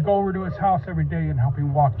 and I'd go over to his house every day and help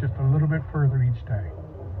him walk just a little bit further each day.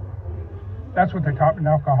 That's what they taught me in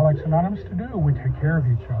Alcoholics Anonymous to do. We take care of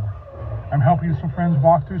each other. I'm helping some friends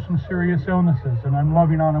walk through some serious illnesses, and I'm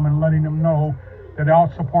loving on them and letting them know that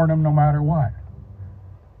I'll support them no matter what.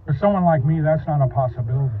 For someone like me, that's not a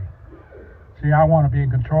possibility. See, I want to be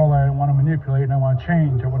in control, I want to manipulate, and I want to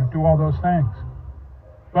change, I want to do all those things.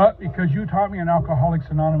 But because you taught me in Alcoholics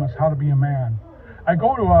Anonymous how to be a man, I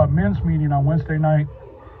go to a men's meeting on Wednesday night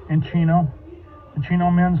in Chino. The Chino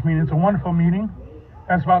men's meeting. It's a wonderful meeting. It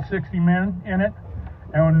has about 60 men in it.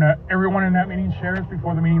 And everyone in that meeting shares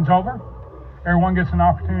before the meeting's over. Everyone gets an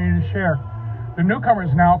opportunity to share. The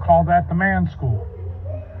newcomers now call that the man school,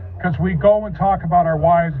 because we go and talk about our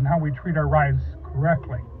wives and how we treat our wives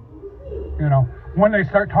correctly. You know, when they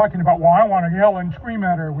start talking about, well, I want to yell and scream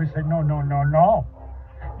at her, we say, no, no, no, no.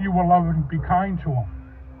 You will love and be kind to them.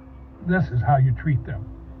 This is how you treat them.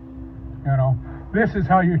 You know, this is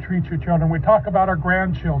how you treat your children. We talk about our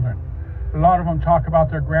grandchildren. A lot of them talk about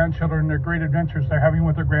their grandchildren and their great adventures they're having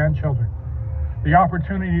with their grandchildren. The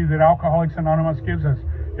opportunity that Alcoholics Anonymous gives us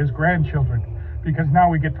is grandchildren, because now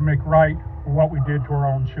we get to make right for what we did to our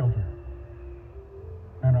own children.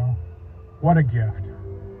 You know, what a gift.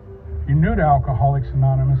 If you're new to Alcoholics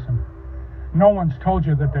Anonymous and no one's told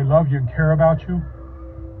you that they love you and care about you,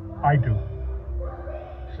 I do.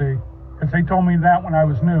 See, because they told me that when I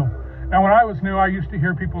was new. Now, when I was new, I used to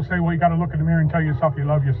hear people say, well, you got to look in the mirror and tell yourself you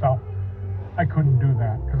love yourself. I couldn't do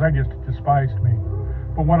that, because I just despised me.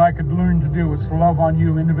 But what I could learn to do was to love on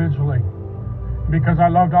you individually. Because I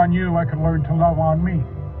loved on you, I could learn to love on me.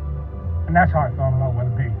 And that's how I fell in love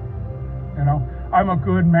with me. You know, I'm a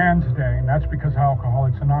good man today, and that's because of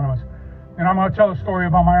Alcoholics Anonymous. And I'm going to tell a story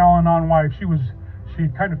about my Al-Anon wife. She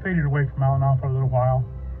kind of faded away from Al-Anon for a little while.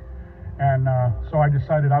 And so I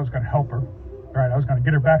decided I was going to help her. Right, I was going to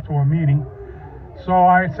get her back to a meeting. So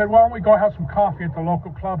I said, why don't we go have some coffee at the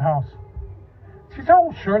local clubhouse? She said,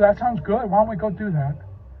 oh, sure, that sounds good. Why don't we go do that?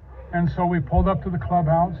 And so we pulled up to the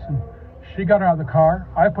clubhouse, and she got out of the car.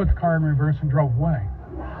 I put the car in reverse and drove away.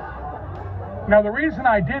 Now, the reason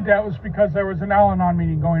I did that was because there was an Al-Anon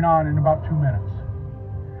meeting going on in about 2 minutes.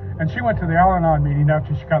 And she went to the Al-Anon meeting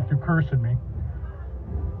after she got through cursing me.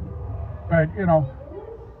 But, you know,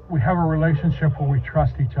 we have a relationship where we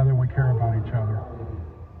trust each other and we care about each other.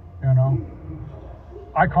 You know?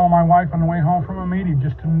 I call my wife on the way home from a meeting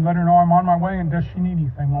just to let her know I'm on my way, and does she need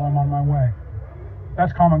anything while I'm on my way.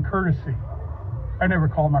 That's common courtesy. I never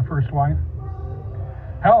called my first wife.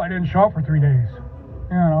 Hell, I didn't show up for 3 days.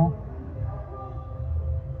 You know?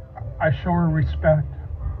 I show her respect.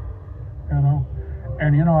 You know?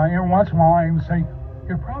 And, you know, every once in a while I even say,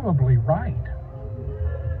 you're probably right.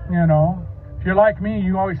 You know? If you're like me,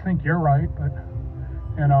 you always think you're right, but,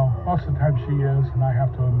 you know, most of the time she is, and I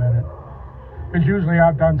have to admit it. Because usually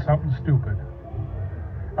I've done something stupid.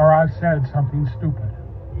 Or I've said something stupid.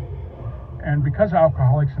 And because of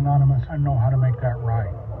Alcoholics Anonymous, I know how to make that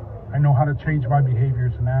right. I know how to change my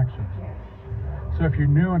behaviors and actions. So if you're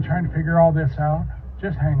new and trying to figure all this out,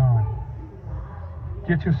 just hang on.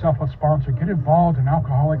 Get yourself a sponsor. Get involved in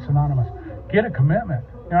Alcoholics Anonymous. Get a commitment.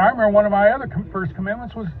 You know, I remember one of my other first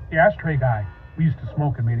commitments was the ashtray guy. We used to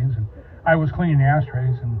smoke in meetings, and I was cleaning the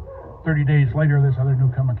ashtrays, and 30 days later, this other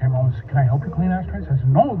newcomer came on and said, can I help you clean ashtrays? I said,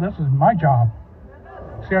 no, this is my job.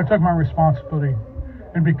 See, I took my responsibility.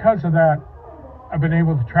 And because of that, I've been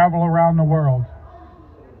able to travel around the world,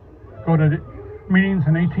 go to meetings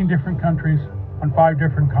in 18 different countries on 5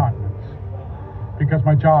 different continents, because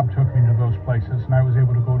my job took me to those places, and I was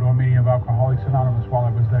able to go to a meeting of Alcoholics Anonymous while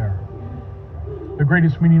I was there. The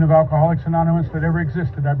greatest meeting of Alcoholics Anonymous that ever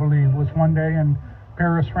existed, I believe, was one day in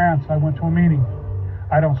Paris, France. I went to a meeting.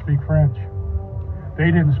 I don't speak French.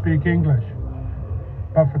 They didn't speak English.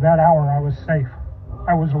 But for that hour, I was safe.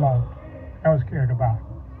 I was loved. I was cared about.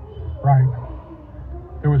 Right?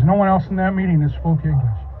 There was no one else in that meeting that spoke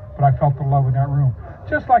English, but I felt the love in that room.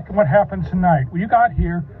 Just like what happened tonight. When you got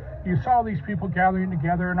here, you saw these people gathering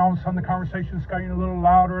together, and all of a sudden the conversation's getting a little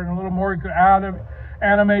louder and a little more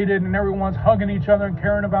animated, and everyone's hugging each other and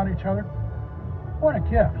caring about each other. What a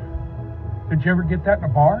gift. Did you ever get that in a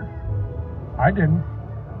bar? I didn't.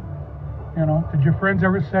 You know, did your friends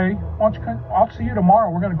ever say, why don't you come, I'll see you tomorrow,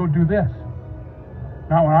 we're going to go do this?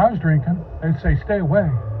 Not when I was drinking. They'd say, stay away.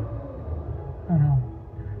 You know,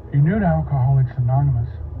 if you're new to Alcoholics Anonymous,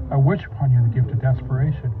 I wish upon you the gift of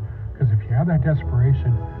desperation, because if you have that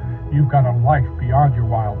desperation, you've got a life beyond your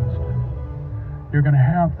wildest. You're going to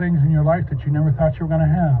have things in your life that you never thought you were going to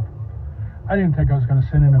have. I didn't think I was going to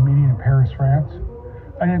sit in a meeting in Paris, France.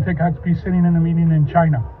 I didn't think I'd be sitting in a meeting in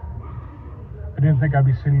China. I didn't think I'd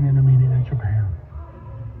be sitting in a meeting in Japan.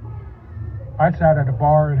 I sat at a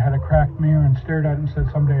bar and had a cracked mirror and stared at it and said,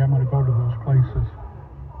 someday I'm going to go to those places.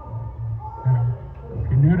 You know, if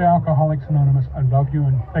you're new to Alcoholics Anonymous, I love you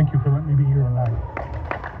and thank you for letting me be here tonight.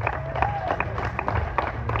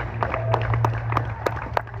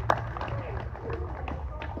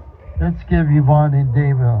 Let's give Yvonne and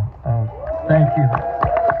Dave a thank you.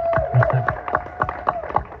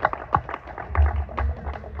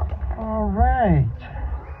 All right.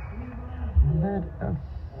 Let us.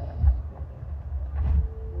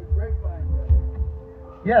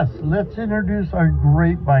 Yes, let's introduce our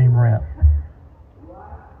grapevine rep.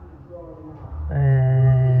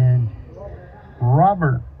 And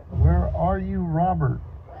Robert, where are you, Robert?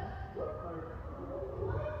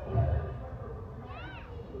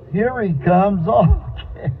 Here he comes.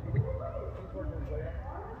 Okay.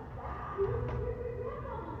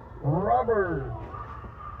 Robert.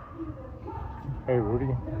 Hey,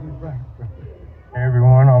 Rudy. Hey,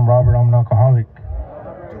 everyone. I'm Robert. I'm an alcoholic.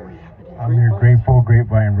 I'm your grateful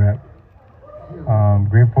grapevine rep.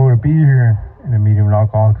 Grateful to be here in the meeting with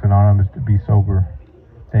Alcoholics Anonymous to be sober.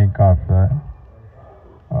 Thank God for that.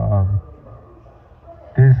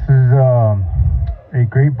 This is a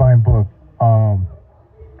grapevine book.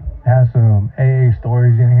 Has some AA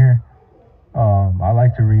stories in here. I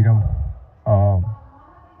like to read them. I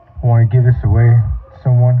want to give this away to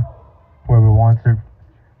someone, whoever wants it.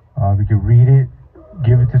 We could read it,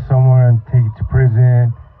 give it to someone, take it to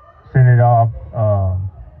prison, send it off,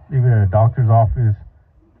 leave it at a doctor's office.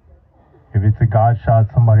 If it's a God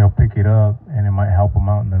shot, somebody will pick it up and it might help them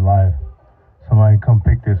out in their life. Somebody come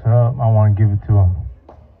pick this up, I want to give it to them.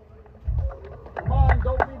 Come on,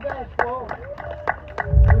 don't be bashful.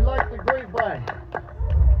 We like the grapevine.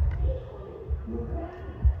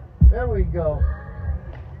 There we go.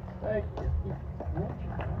 Thank you.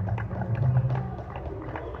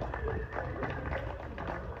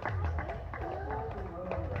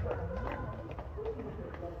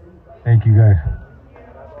 Thank you, guys.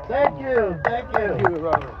 Thank you. Thank you. Thank you,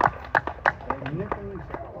 Robert.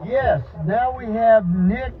 Yes, now we have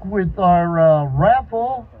Nick with our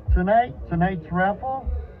raffle tonight's raffle.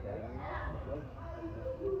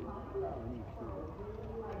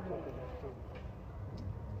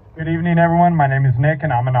 Good evening, everyone. My name is Nick,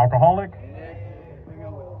 and I'm an alcoholic.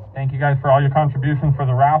 Thank you guys for all your contributions for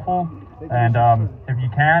the raffle. And if you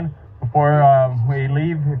can, before we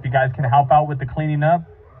leave, if you guys can help out with the cleaning up,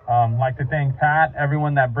 like to thank Pat,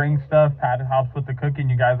 everyone that brings stuff. Pat helps with the cooking.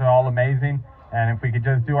 You guys are all amazing. And if we could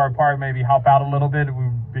just do our part, maybe help out a little bit, it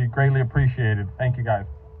would be greatly appreciated. Thank you guys.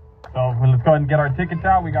 So let's go ahead and get our tickets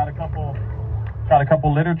out. We got a couple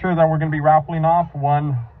literature that we're going to be raffling off.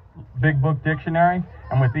 One big book dictionary,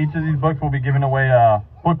 and with each of these books, we'll be giving away a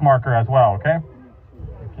bookmarker as well. Okay?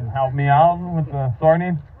 You can help me out with the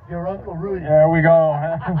sorting. Your Uncle Rudy. There we go.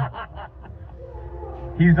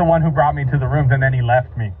 He's the one who brought me to the rooms, and then he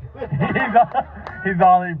left me. he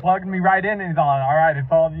plugged me right in, and he's all right,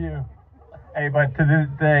 it's all you. Hey, but to this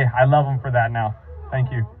day, I love him for that now.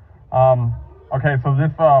 Thank you. Okay, so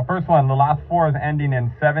this first one, the last four is ending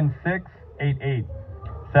in 7688.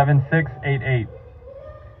 7688.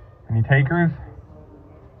 Any takers?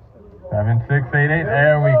 7688.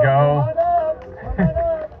 There we go.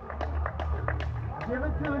 Give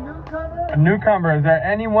it to a newcomer. A newcomer. Is there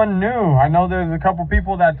anyone new? I know there's a couple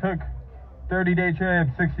people that took 30-day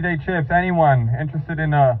trips, 60-day trips. Anyone interested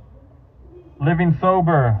in living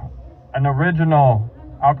sober, an original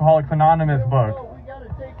Alcoholics Anonymous book? Oh, we gotta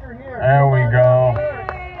take her here. There we go.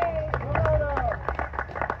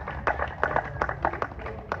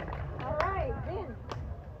 All right, Vin,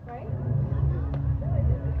 right?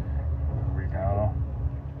 There we go.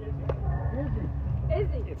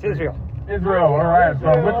 Izzy. It's Israel. Israel, all right. So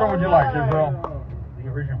which one would you like, Israel? The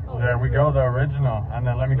original. There we go, the original. And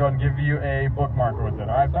then let me go and give you a bookmarker with it.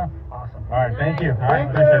 All right, sir? Awesome. All right, thank you. All right,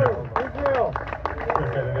 Thank appreciate it. you. Israel.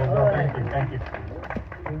 Appreciate it, Israel. Thank you.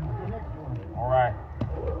 All right.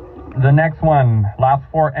 The next one, last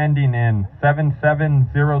four ending in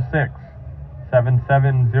 7706.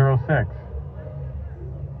 7706.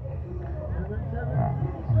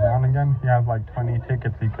 Down again? He has like 20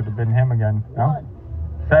 tickets. He could have been him again. No?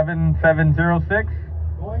 7706?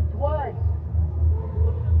 Going twice.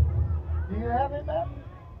 Do you have it, Matt?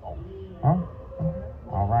 Huh?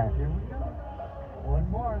 All right. Here we go. One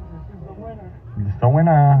more. This is the winner. Just the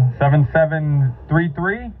winner.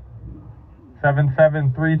 7733?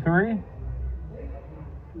 7733?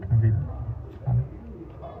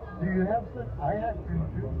 Do you have some? I have two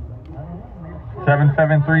too. I don't know.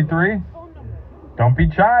 7733? Don't be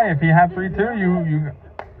shy. If you have 32, you.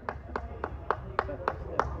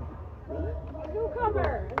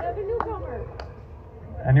 Newcomer, another newcomer.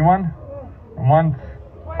 Anyone? Once?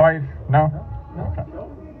 Twice? No? Okay.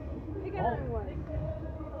 Pick another one.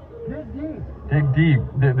 Dig deep. Dig deep.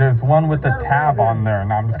 There's one with a tab on there.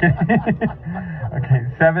 No, I'm just kidding. Okay,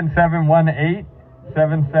 7718.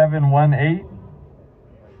 7718.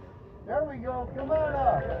 There we go. Come on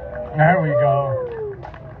up. There we go.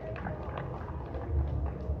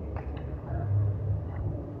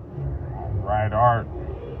 All right, Art.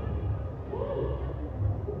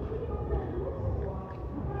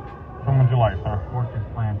 What would you like, sir? Work is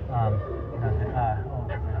planned.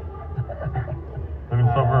 Living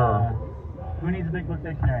sober. Who needs a big book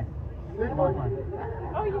dictionary? Big one.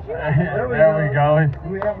 Oh, you should. There we go. Do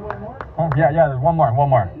we have one more? Oh, yeah, there's one more.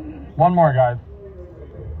 One more, guys.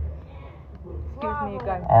 Excuse me,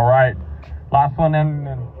 guys. All right. Last one and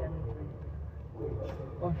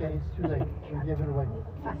Okay, it's too late. We'll give it away.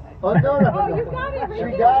 Oh, no. Oh, you got it.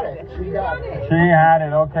 She got it. She got it. she had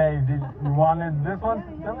it. Okay. You wanted this one?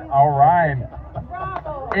 All right.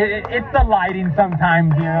 Bravo. It's the lighting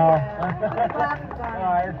sometimes, you know.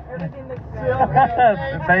 Everything looks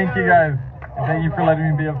good. Thank you, guys. And thank you for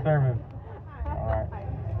letting me be of service. All right.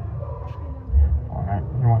 All right.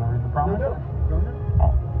 You want to read the promise? No. Oh.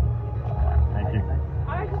 All right. Thank you.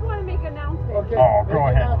 I just want to make an announcement. Okay. Oh, go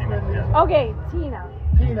make ahead, an Tina. announcement. Yes. Okay, Tina.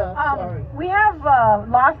 Tina, sorry. We have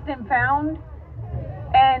Lost and Found,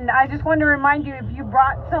 and I just want to remind you, if you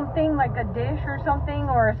brought something like a dish or something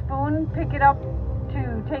or a spoon, pick it up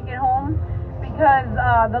to take it home, because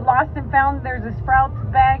the Lost and Found, there's a Sprouts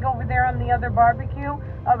bag over there on the other barbecue,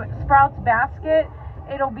 Sprouts basket.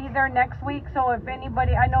 It'll be there next week, so if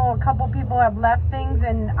anybody, I know a couple people have left things,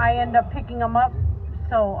 and I end up picking them up,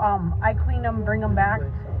 so I clean them, bring them back.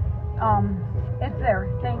 It's there.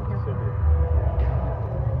 Thank you.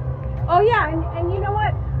 Oh yeah, and you know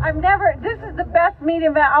what? This is the best meeting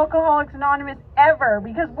of Alcoholics Anonymous ever,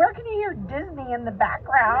 because where can you hear Disney in the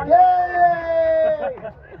background? Yay!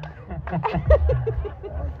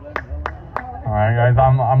 All right, guys.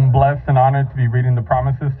 I'm blessed and honored to be reading the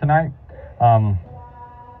promises tonight.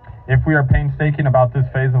 If we are painstaking about this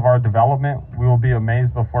phase of our development, we will be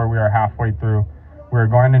amazed before we are halfway through. We are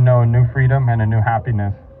going to know a new freedom and a new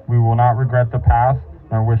happiness. We will not regret the past,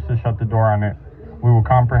 nor wish to shut the door on it. We will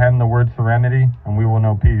comprehend the word serenity, and we will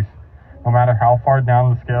know peace. No matter how far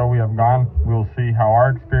down the scale we have gone, we will see how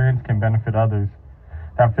our experience can benefit others.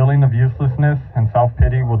 That feeling of uselessness and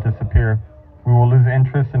self-pity will disappear. We will lose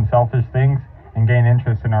interest in selfish things and gain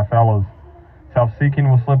interest in our fellows. Self-seeking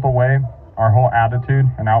will slip away. Our whole attitude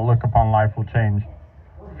and outlook upon life will change.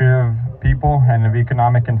 Fear of people and of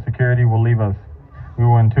economic insecurity will leave us. We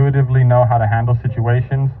will intuitively know how to handle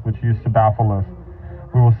situations which used to baffle us.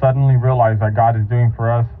 We will suddenly realize that God is doing for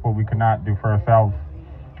us what we could not do for ourselves.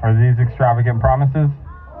 Are these extravagant promises?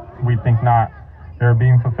 We think not. They are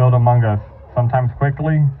being fulfilled among us, sometimes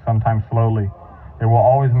quickly, sometimes slowly. They will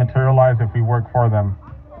always materialize if we work for them.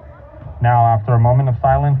 Now, after a moment of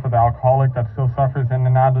silence for the alcoholic that still suffers in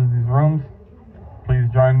and out of these rooms, please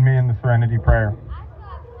join me in the serenity prayer.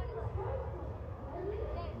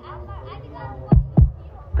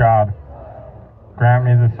 God, grant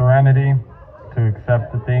me the serenity to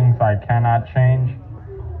accept the things I cannot change,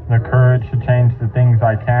 the courage to change the things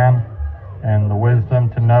I can, and the wisdom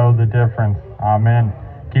to know the difference. Amen.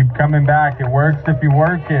 Keep coming back. It works if you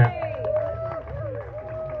work it.